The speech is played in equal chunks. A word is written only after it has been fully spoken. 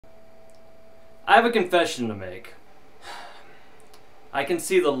I have a confession to make. I can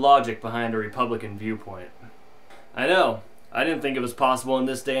see the logic behind a Republican viewpoint. I know, I didn't think it was possible in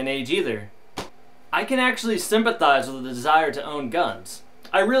this day and age either. I can actually sympathize with the desire to own guns.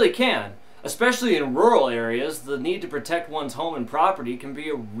 I really can. Especially in rural areas, the need to protect one's home and property can be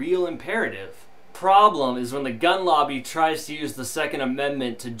a real imperative. Problem is when the gun lobby tries to use the Second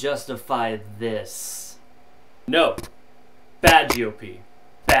Amendment to justify this. No. Bad GOP.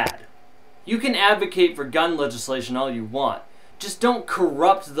 Bad. You can advocate for gun legislation all you want. Just don't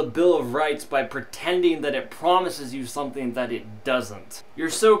corrupt the Bill of Rights by pretending that it promises you something that it doesn't. Your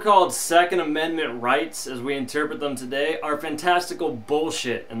so-called Second Amendment rights, as we interpret them today, are fantastical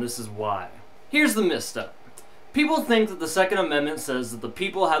bullshit, and this is why. Here's the misstep. People think that the Second Amendment says that the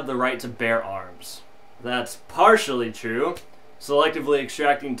people have the right to bear arms. That's partially true. Selectively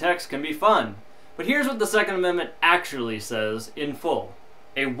extracting text can be fun. But here's what the Second Amendment actually says in full.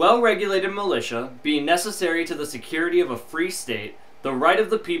 A well-regulated militia, being necessary to the security of a free state, the right of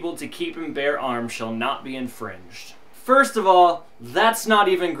the people to keep and bear arms shall not be infringed. First of all, that's not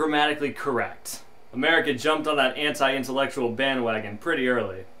even grammatically correct. America jumped on that anti-intellectual bandwagon pretty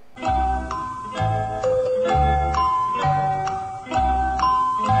early.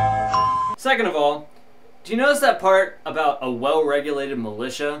 Second of all, do you notice that part about a well-regulated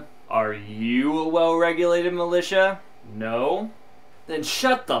militia? Are you a well-regulated militia? No? Then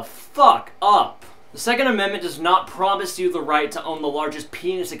shut the fuck up. The Second Amendment does not promise you the right to own the largest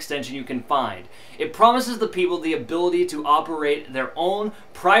penis extension you can find. It promises the people the ability to operate their own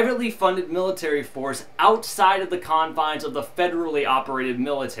privately funded military force outside of the confines of the federally operated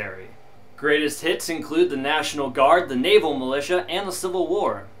military. Greatest hits include the National Guard, the Naval Militia, and the Civil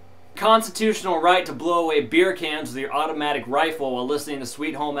War. Constitutional right to blow away beer cans with your automatic rifle while listening to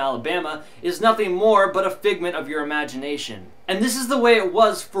Sweet Home Alabama is nothing more but a figment of your imagination. And this is the way it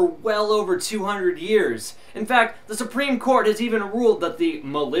was for well over 200 years. In fact, the Supreme Court has even ruled that the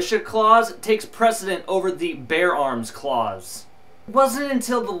militia clause takes precedent over the bear arms clause. It wasn't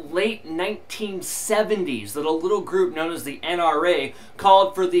until the late 1970s that a little group known as the NRA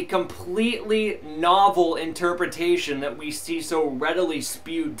called for the completely novel interpretation that we see so readily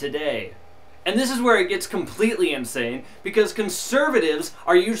spewed today. And this is where it gets completely insane, because conservatives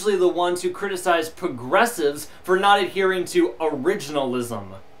are usually the ones who criticize progressives for not adhering to originalism.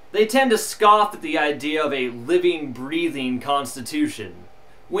 They tend to scoff at the idea of a living, breathing constitution,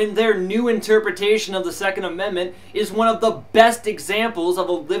 when their new interpretation of the Second Amendment is one of the best examples of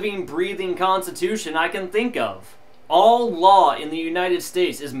a living, breathing constitution I can think of. All law in the United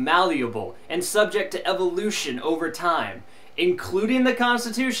States is malleable and subject to evolution over time, including the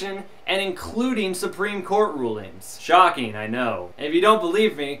Constitution and including Supreme Court rulings. Shocking, I know. And if you don't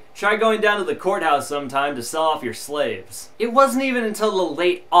believe me, try going down to the courthouse sometime to sell off your slaves. It wasn't even until the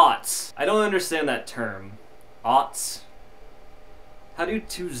late aughts. I don't understand that term. Aughts? How do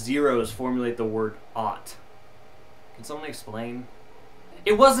two zeros formulate the word ought? Can someone explain?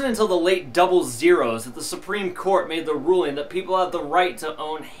 It wasn't until the late double zeros that the Supreme Court made the ruling that people have the right to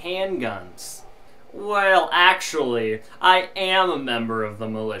own handguns. Well, actually, I am a member of the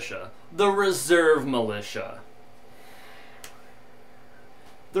militia. The Reserve Militia.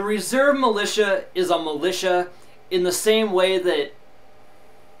 The Reserve Militia is a militia in the same way that...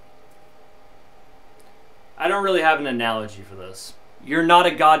 I don't really have an analogy for this. You're not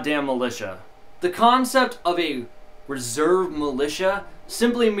a goddamn militia. The concept of a reserve militia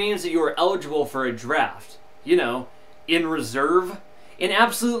simply means that you are eligible for a draft. You know, in reserve. In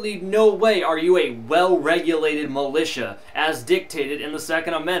absolutely no way are you a well-regulated militia, as dictated in the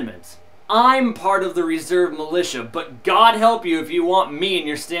Second Amendment. I'm part of the reserve militia, but God help you if you want me in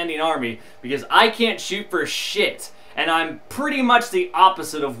your standing army, because I can't shoot for shit, and I'm pretty much the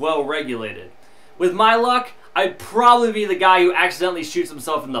opposite of well-regulated. With my luck, I'd probably be the guy who accidentally shoots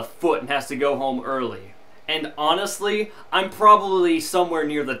himself in the foot and has to go home early. And honestly, I'm probably somewhere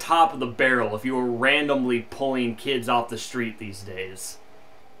near the top of the barrel if you were randomly pulling kids off the street these days.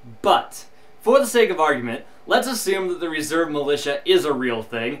 But, for the sake of argument, let's assume that the reserve militia is a real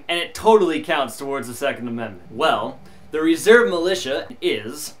thing, and it totally counts towards the Second Amendment. Well, the reserve militia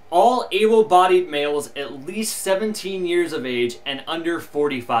is all able-bodied males at least 17 years of age and under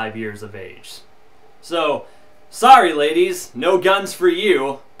 45 years of age. So, sorry ladies, no guns for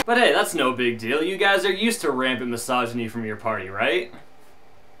you. But hey, that's no big deal. You guys are used to rampant misogyny from your party, right?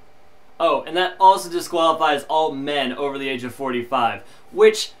 Oh, and that also disqualifies all men over the age of 45,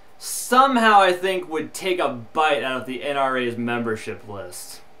 which somehow I think would take a bite out of the NRA's membership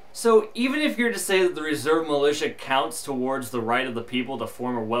list. So even if you're to say that the reserve militia counts towards the right of the people to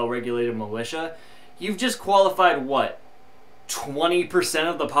form a well-regulated militia, you've just qualified what? 20%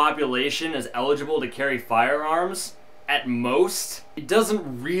 of the population is eligible to carry firearms, at most, it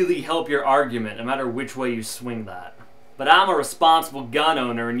doesn't really help your argument, no matter which way you swing that. But I'm a responsible gun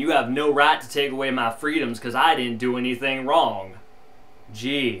owner, and you have no right to take away my freedoms because I didn't do anything wrong.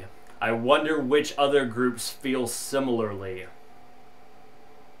 Gee, I wonder which other groups feel similarly.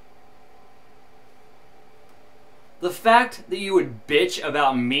 The fact that you would bitch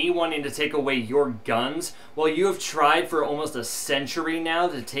about me wanting to take away your guns while you have tried for almost a century now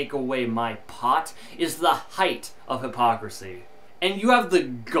to take away my pot is the height of hypocrisy. And you have the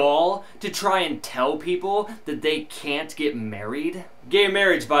gall to try and tell people that they can't get married? Gay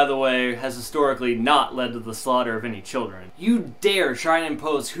marriage, by the way, has historically not led to the slaughter of any children. You dare try and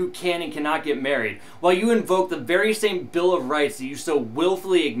impose who can and cannot get married, while you invoke the very same Bill of Rights that you so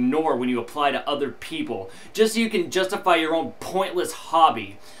willfully ignore when you apply to other people, just so you can justify your own pointless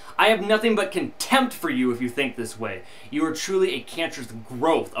hobby. I have nothing but contempt for you if you think this way. You are truly a cancerous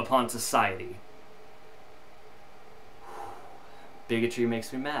growth upon society. Bigotry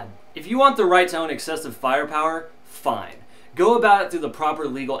makes me mad. If you want the right to own excessive firepower, fine. Go about it through the proper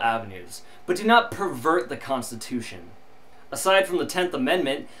legal avenues, but do not pervert the Constitution. Aside from the 10th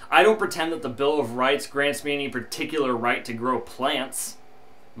Amendment, I don't pretend that the Bill of Rights grants me any particular right to grow plants.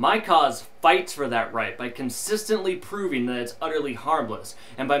 My cause fights for that right by consistently proving that it's utterly harmless,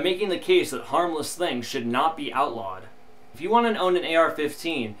 and by making the case that harmless things should not be outlawed. If you want to own an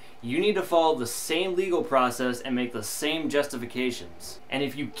AR-15, you need to follow the same legal process and make the same justifications. And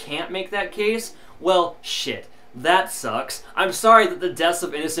if you can't make that case, well, shit. That sucks. I'm sorry that the deaths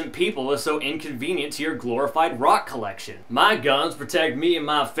of innocent people is so inconvenient to your glorified rock collection. My guns protect me and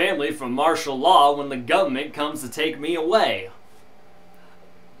my family from martial law when the government comes to take me away.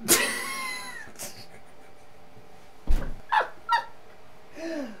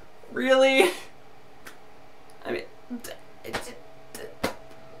 Really? I mean...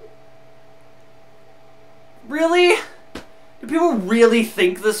 Really? Do people really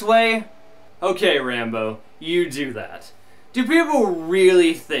think this way? Okay, Rambo, you do that. Do people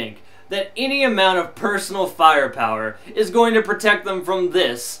really think that any amount of personal firepower is going to protect them from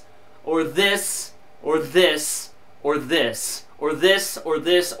this, or this, or this, or this, or this, or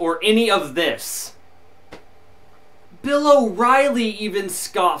this, or any of this? Bill O'Reilly even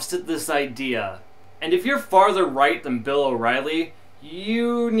scoffs at this idea. And if you're farther right than Bill O'Reilly,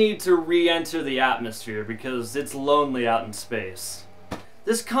 you need to re-enter the atmosphere because it's lonely out in space.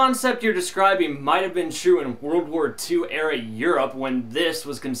 This concept you're describing might have been true in World War II era Europe when this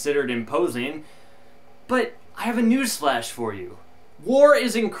was considered imposing, but I have a newsflash for you. War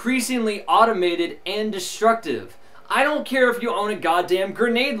is increasingly automated and destructive. I don't care if you own a goddamn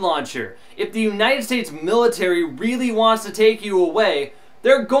grenade launcher. If the United States military really wants to take you away,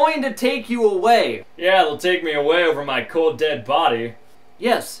 they're going to take you away. Yeah, they'll take me away over my cold dead body.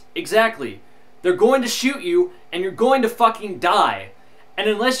 Yes, exactly. They're going to shoot you and you're going to fucking die. And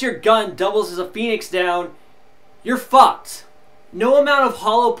unless your gun doubles as a Phoenix down, you're fucked. No amount of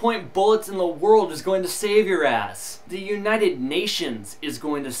hollow point bullets in the world is going to save your ass. The United Nations is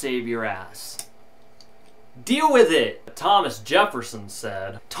going to save your ass. Deal with it, Thomas Jefferson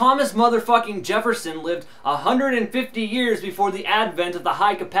said. Thomas motherfucking Jefferson lived 150 years before the advent of the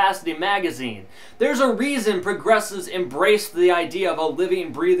high-capacity magazine. There's a reason progressives embraced the idea of a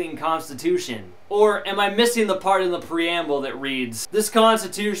living, breathing constitution. Or am I missing the part in the preamble that reads, "This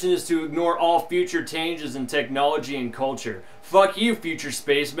constitution is to ignore all future changes in technology and culture. Fuck you, future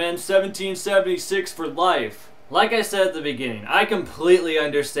spacemen, 1776 for life." Like I said at the beginning, I completely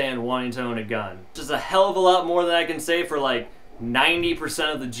understand wanting to own a gun. Just a hell of a lot more than I can say for like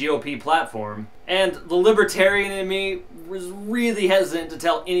 90% of the GOP platform. And the libertarian in me was really hesitant to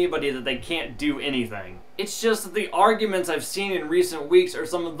tell anybody that they can't do anything. It's just that the arguments I've seen in recent weeks are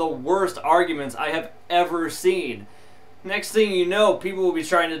some of the worst arguments I have ever seen. Next thing you know, people will be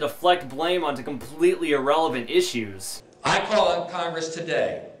trying to deflect blame onto completely irrelevant issues. I call on Congress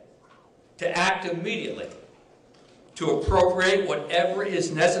today to act immediately to appropriate whatever is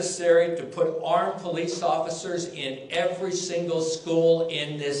necessary to put armed police officers in every single school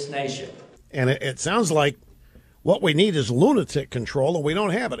in this nation. And it sounds like what we need is lunatic control, and we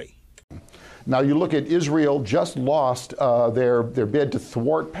don't have any. Now you look at Israel just lost their bid to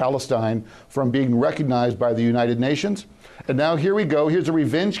thwart Palestine from being recognized by the United Nations. And now here we go. Here's a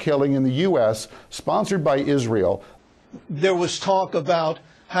revenge killing in the U.S. sponsored by Israel. There was talk about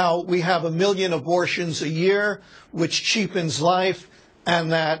how we have 1 million abortions a year, which cheapens life,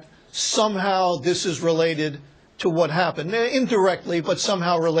 and that somehow this is related to what happened. Indirectly, but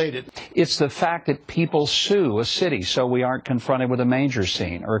somehow related. It's the fact that people sue a city so we aren't confronted with a manger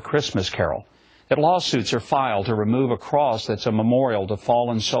scene or a Christmas carol. that lawsuits are filed to remove a cross that's a memorial to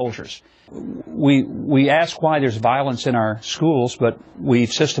fallen soldiers. We ask why there's violence in our schools, but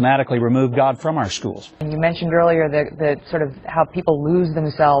we've systematically removed God from our schools. And you mentioned earlier the sort of how people lose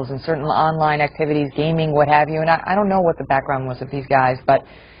themselves in certain online activities, gaming, what have you, and I don't know what the background was of these guys, but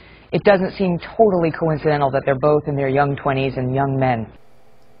it doesn't seem totally coincidental that they're both in their young 20s and young men.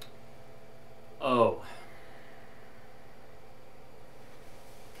 Oh.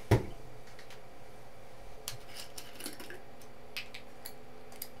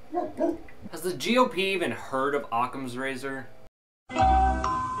 Has the GOP even heard of Occam's razor?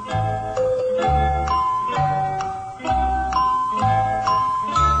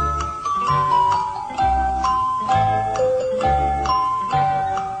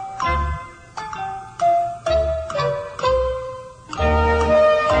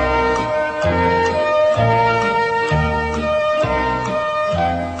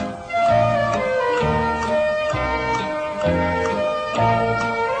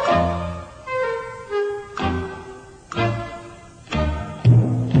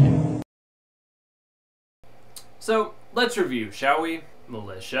 So, let's review, shall we?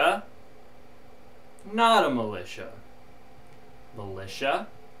 Militia. Not a militia. Militia.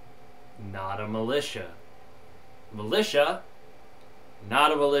 Not a militia. Militia.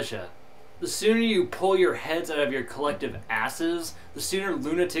 Not a militia. The sooner you pull your heads out of your collective asses, the sooner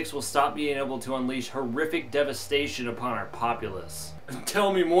lunatics will stop being able to unleash horrific devastation upon our populace.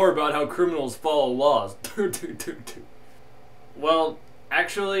 Tell me more about how criminals follow laws. Well,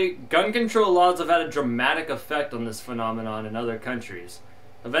 actually, gun control laws have had a dramatic effect on this phenomenon in other countries.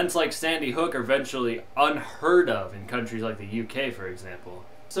 Events like Sandy Hook are virtually unheard of in countries like the UK, for example.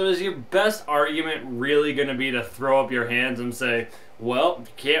 So is your best argument really going to be to throw up your hands and say, well, if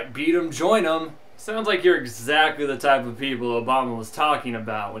you can't beat them, join them? Sounds like you're exactly the type of people Obama was talking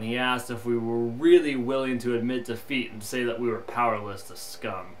about when he asked if we were really willing to admit defeat and say that we were powerless to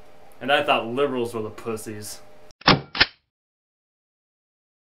scum. And I thought liberals were the pussies.